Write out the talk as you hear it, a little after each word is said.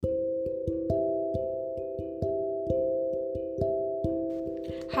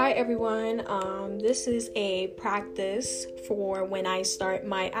Hi everyone. This is a practice for when I start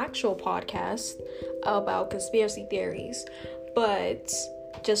my actual podcast about conspiracy theories. But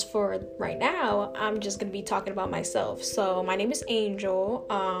just for right now, I'm just going to be talking about myself. So my name is Angel.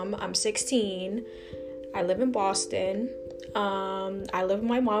 I'm 16. I live in Boston. I live with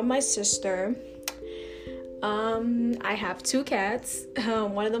my mom and my sister. I have 2 cats.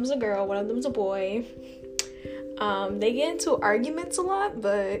 One of them's a girl, one of them's a boy. They get into arguments a lot,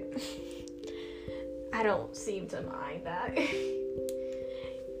 but I don't seem to mind that.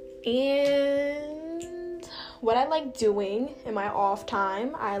 And what I like doing in my off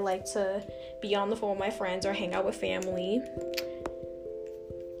time, I like to be on the phone with my friends or hang out with family.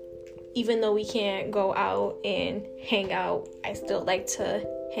 Even though we can't go out and hang out, I still like to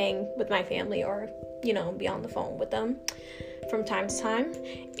hang with my family or, be on the phone with them from time to time.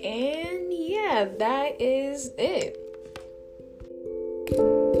 And yeah, that is it.